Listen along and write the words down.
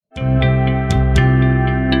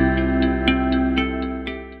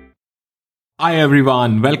Hi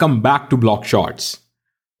everyone, welcome back to Block Shorts.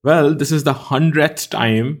 Well, this is the 100th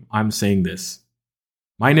time I'm saying this.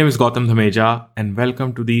 My name is Gautam Dhameja and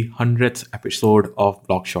welcome to the 100th episode of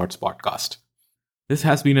Block Shorts podcast. This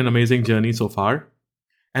has been an amazing journey so far.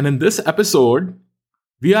 And in this episode,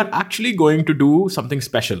 we are actually going to do something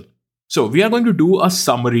special. So we are going to do a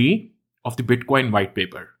summary of the Bitcoin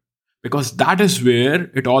whitepaper because that is where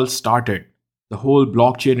it all started, the whole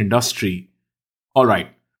blockchain industry. All right.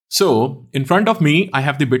 So, in front of me, I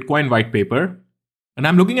have the Bitcoin white paper, and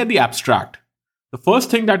I'm looking at the abstract. The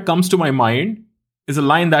first thing that comes to my mind is a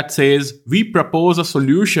line that says, "We propose a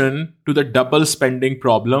solution to the double spending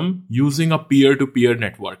problem using a peer-to-peer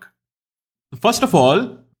network." First of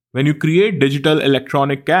all, when you create digital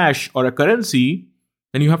electronic cash or a currency,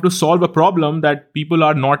 then you have to solve a problem that people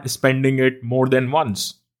are not spending it more than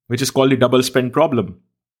once, which is called the double spend problem.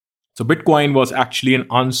 So, Bitcoin was actually an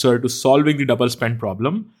answer to solving the double spend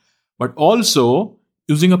problem, but also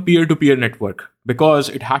using a peer-to-peer network because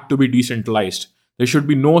it had to be decentralized. There should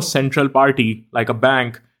be no central party like a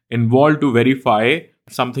bank involved to verify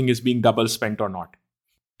if something is being double spent or not.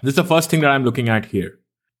 This is the first thing that I'm looking at here.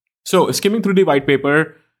 So skimming through the white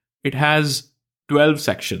paper, it has 12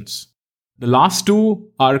 sections. The last two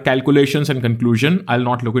are calculations and conclusion. I'll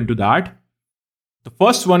not look into that. The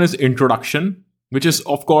first one is introduction, which is,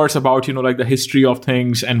 of course, about, like the history of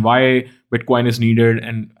things and why Bitcoin is needed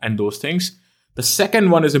and those things. The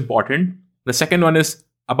second one is important. The second one is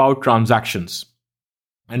about transactions.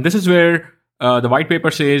 And this is where the white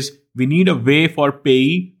paper says we need a way for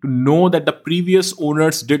payee to know that the previous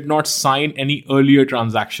owners did not sign any earlier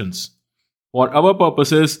transactions. For our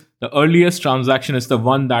purposes, the earliest transaction is the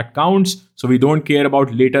one that counts, so we don't care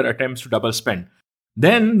about later attempts to double spend.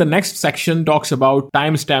 Then the next section talks about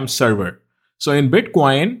timestamp server. So in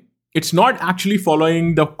Bitcoin, it's not actually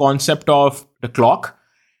following the concept of the clock.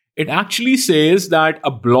 It actually says that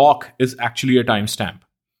a block is actually a timestamp.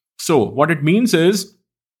 So what it means is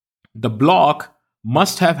the block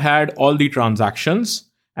must have had all the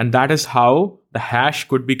transactions, and that is how the hash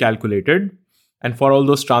could be calculated. And for all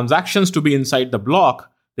those transactions to be inside the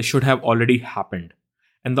block, they should have already happened.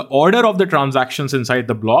 And the order of the transactions inside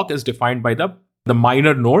the block is defined by the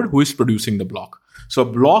miner node who is producing the block. So a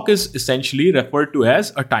block is essentially referred to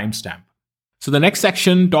as a timestamp. So the next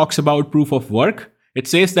section talks about proof of work. It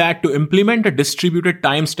says that to implement a distributed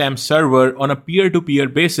timestamp server on a peer-to-peer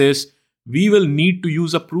basis, we will need to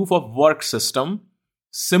use a proof of work system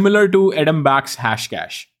similar to Adam Back's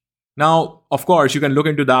Hashcash. Now, of course, you can look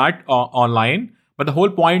into that online, but the whole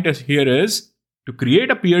point here is to create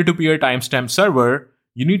a peer-to-peer timestamp server,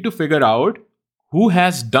 you need to figure out who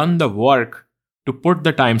has done the work to put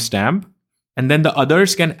the timestamp, and then the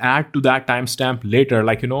others can add to that timestamp later.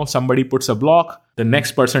 Like, somebody puts a block, the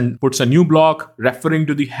next person puts a new block referring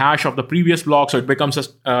to the hash of the previous block. So it becomes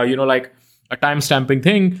like a timestamping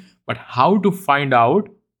thing. But how to find out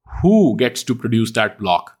who gets to produce that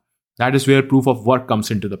block? That is where proof of work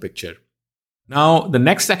comes into the picture. Now, the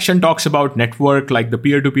next section talks about network, like the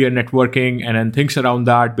peer-to-peer networking and then things around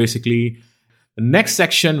that, basically. The next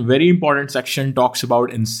section, very important section, talks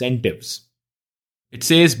about incentives. It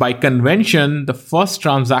says, by convention, the first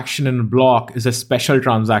transaction in a block is a special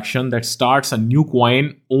transaction that starts a new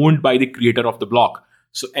coin owned by the creator of the block.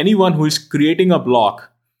 So anyone who is creating a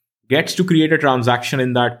block gets to create a transaction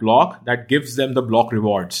in that block that gives them the block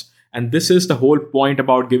rewards. And this is the whole point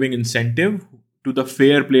about giving incentive to the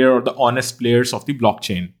fair player or the honest players of the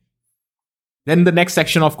blockchain. Then the next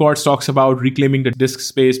section, of course, talks about reclaiming the disk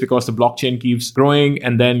space because the blockchain keeps growing.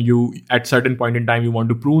 And then at certain point in time, you want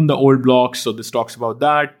to prune the old blocks. So this talks about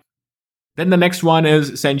that. Then the next one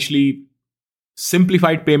is essentially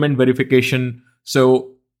simplified payment verification.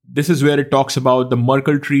 So this is where it talks about the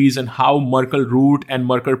Merkle trees and how Merkle root and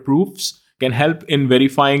Merkle proofs can help in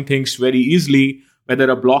verifying things very easily, whether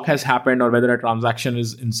a block has happened or whether a transaction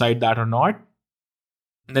is inside that or not.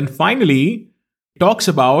 And then finally, talks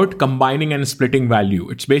about combining and splitting value.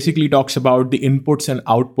 It basically talks about the inputs and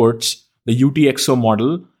outputs, the UTXO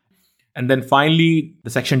model. And then finally, the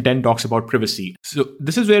section 10 talks about privacy. So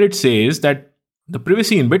this is where it says that the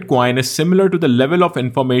privacy in Bitcoin is similar to the level of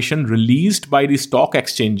information released by the stock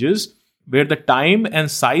exchanges, where the time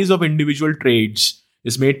and size of individual trades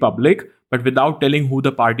is made public, but without telling who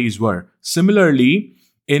the parties were. Similarly,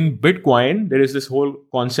 in Bitcoin, there is this whole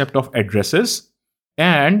concept of addresses,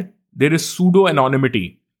 and there is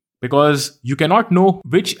pseudo-anonymity because you cannot know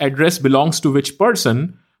which address belongs to which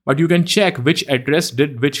person, but you can check which address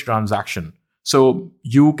did which transaction. So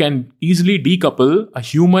you can easily decouple a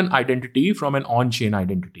human identity from an on-chain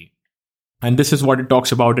identity. And this is what it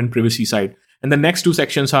talks about in privacy side. And the next two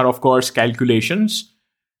sections are, of course, calculations.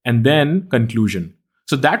 and then conclusion.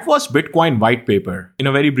 So that was Bitcoin white paper in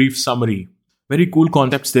a very brief summary. Very cool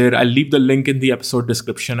concepts there. I'll leave the link in the episode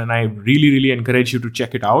description, and I really, really encourage you to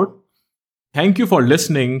check it out. Thank you for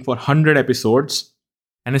listening for 100 episodes,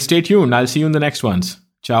 and stay tuned. I'll see you in the next ones.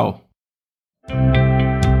 Ciao.